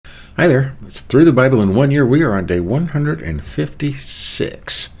Hi there. It's Through the Bible in 1 Year. We are on day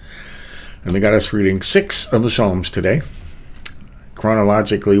 156. And we got us reading 6 of the Psalms today.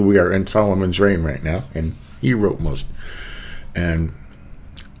 Chronologically, we are in Solomon's reign right now, and he wrote most. And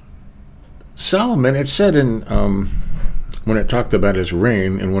Solomon, it said in, when it talked about his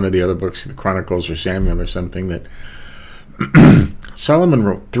reign in one of the other books, the Chronicles or Samuel or something, that Solomon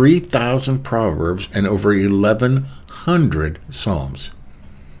wrote 3,000 Proverbs and over 1,100 Psalms.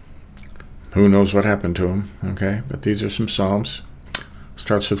 Who knows what happened to him, okay? But these are some Psalms.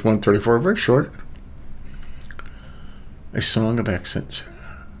 Starts with 134, very short. A song of accents.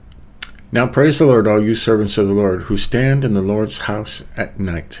 Now praise the Lord, all you servants of the Lord, who stand in the Lord's house at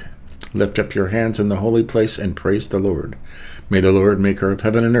night. Lift up your hands in the holy place and praise the Lord. May the Lord, maker of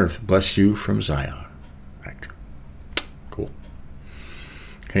heaven and earth, bless you from Zion. Right. Cool.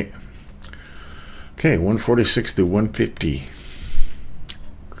 Okay. Okay, 146 to 150.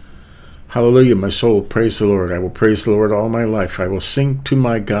 Hallelujah, my soul, praise the Lord. I will praise the Lord all my life. I will sing to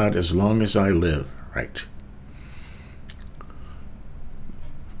my God as long as I live. Right.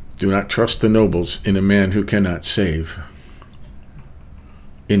 Do not trust the nobles in a man who cannot save.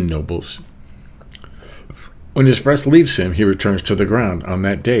 In nobles. When his breath leaves him, he returns to the ground. On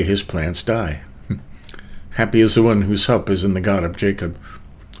that day, his plants die. Happy is the one whose help is in the God of Jacob,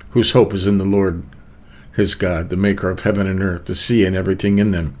 whose hope is in the Lord his God, the maker of heaven and earth, the sea and everything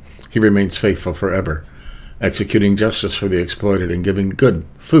in them. He remains faithful forever, executing justice for the exploited and giving good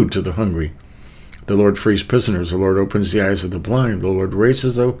food to the hungry. The Lord frees prisoners. The Lord opens the eyes of the blind. The Lord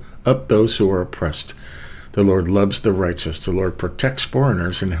raises up those who are oppressed. The Lord loves the righteous. The Lord protects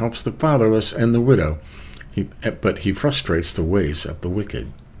foreigners and helps the fatherless and the widow. But he frustrates the ways of the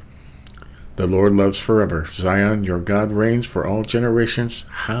wicked. The Lord loves forever. Zion, your God reigns for all generations.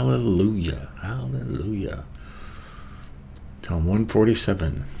 Hallelujah. Hallelujah. Psalm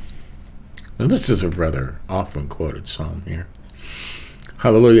 147. Now, this is a rather often quoted psalm here.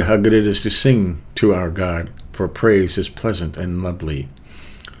 Hallelujah, how good it is to sing to our God, for praise is pleasant and lovely.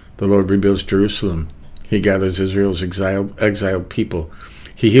 The Lord rebuilds Jerusalem. He gathers Israel's exiled people.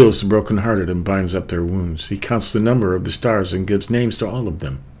 He heals the brokenhearted and binds up their wounds. He counts the number of the stars and gives names to all of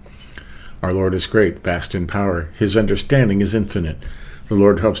them. Our Lord is great, vast in power. His understanding is infinite. The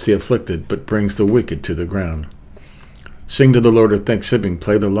Lord helps the afflicted, but brings the wicked to the ground. Sing to the Lord with thanksgiving.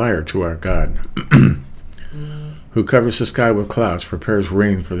 Play the lyre to our God, who covers the sky with clouds, prepares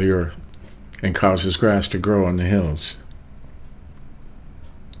rain for the earth, and causes grass to grow on the hills.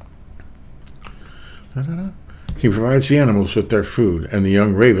 He provides the animals with their food, and the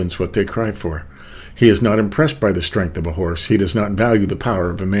young ravens what they cry for. He is not impressed by the strength of a horse. He does not value the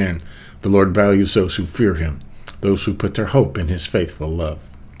power of a man. The Lord values those who fear him, those who put their hope in his faithful love.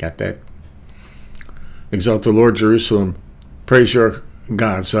 Got that? Exalt the Lord, Jerusalem. Praise your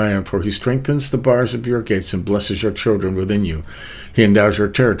God, Zion, for he strengthens the bars of your gates and blesses your children within you. He endows your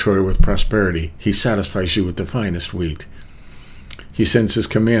territory with prosperity. He satisfies you with the finest wheat. He sends his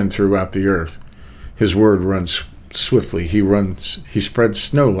command throughout the earth. His word runs swiftly. He spreads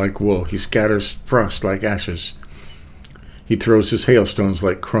snow like wool. He scatters frost like ashes. He throws his hailstones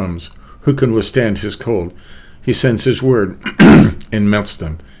like crumbs. Who can withstand his cold? He sends his word and melts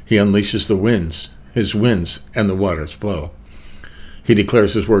them. He unleashes the winds. His winds and the waters flow. He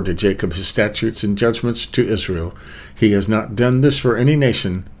declares his word to Jacob, his statutes and judgments to Israel. He has not done this for any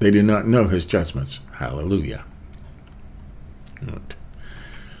nation. They do not know his judgments. Hallelujah.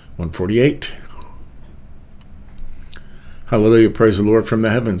 148. Hallelujah. Praise the Lord from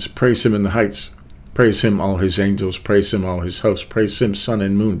the heavens. Praise him in the heights. Praise him, all his angels. Praise him, all his hosts. Praise him, sun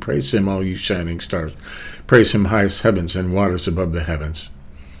and moon. Praise him, all you shining stars. Praise him, highest heavens and waters above the heavens.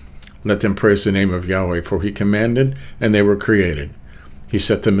 Let them praise the name of Yahweh, for he commanded, and they were created. He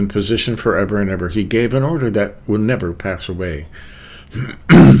set them in position forever and ever. He gave an order that will never pass away.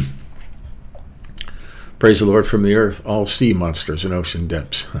 Praise the Lord from the earth, all sea monsters and ocean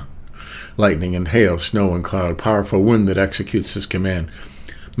depths. Lightning and hail, snow and cloud, powerful wind that executes his command.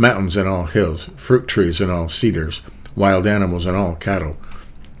 Mountains and all hills, fruit trees and all cedars, wild animals and all cattle.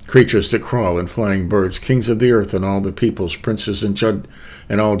 Creatures that crawl and flying birds, kings of the earth and all the peoples, princes and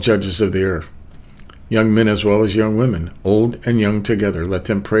all judges of the earth. Young men as well as young women, old and young together, let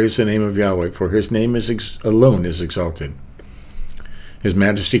them praise the name of Yahweh, for his name alone is exalted. His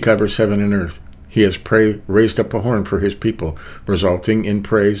majesty covers heaven and earth. He has raised up a horn for his people, resulting in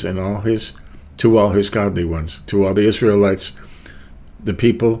praise and to all his godly ones, to all the Israelites, the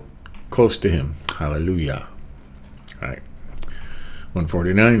people close to him. Hallelujah. All right.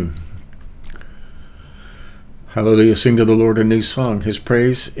 149. Hallelujah, sing to the Lord a new song, his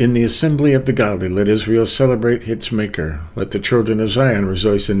praise in the assembly of the godly. Let Israel celebrate its maker. Let the children of Zion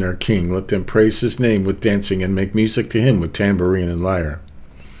rejoice in their king. Let them praise his name with dancing and make music to him with tambourine and lyre.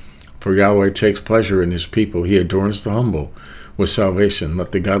 For Yahweh takes pleasure in his people. He adorns the humble with salvation.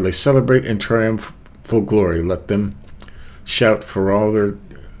 Let the godly celebrate in triumphal glory. Let them shout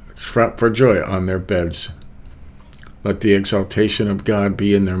for joy on their beds. Let the exaltation of God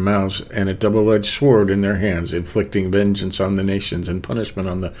be in their mouths and a double-edged sword in their hands, inflicting vengeance on the nations and punishment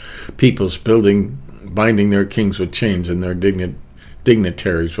on the peoples, binding their kings with chains and their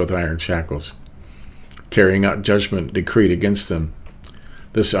dignitaries with iron shackles, carrying out judgment decreed against them.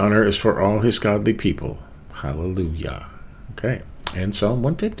 This honor is for all his godly people. Hallelujah. Okay, and Psalm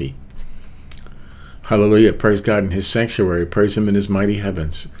 150. Hallelujah, praise God in his sanctuary, praise him in his mighty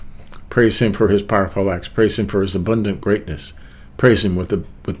heavens. Praise him for his powerful acts. Praise him for his abundant greatness. Praise him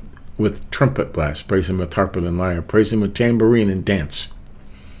with trumpet blast. Praise him with harp and lyre. Praise him with tambourine and dance.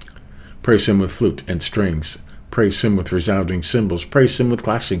 Praise him with flute and strings. Praise him with resounding cymbals. Praise him with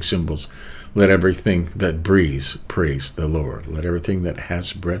clashing cymbals. Let everything that breathes praise the Lord. Let everything that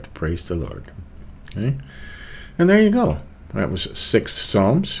has breath praise the Lord. Okay? And there you go. That was 6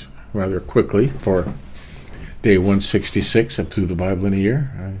 Psalms, rather quickly for Day 166 up through the Bible in a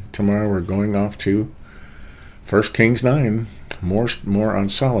year. Tomorrow we're going off to 1 Kings 9. More on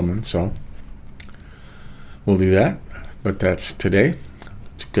Solomon, so we'll do that. But that's today.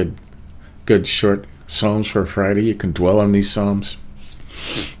 It's good short Psalms for Friday. You can dwell on these Psalms.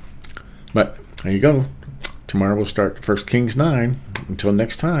 But there you go. Tomorrow we'll start 1 Kings 9. Until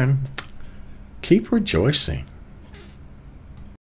next time, keep rejoicing.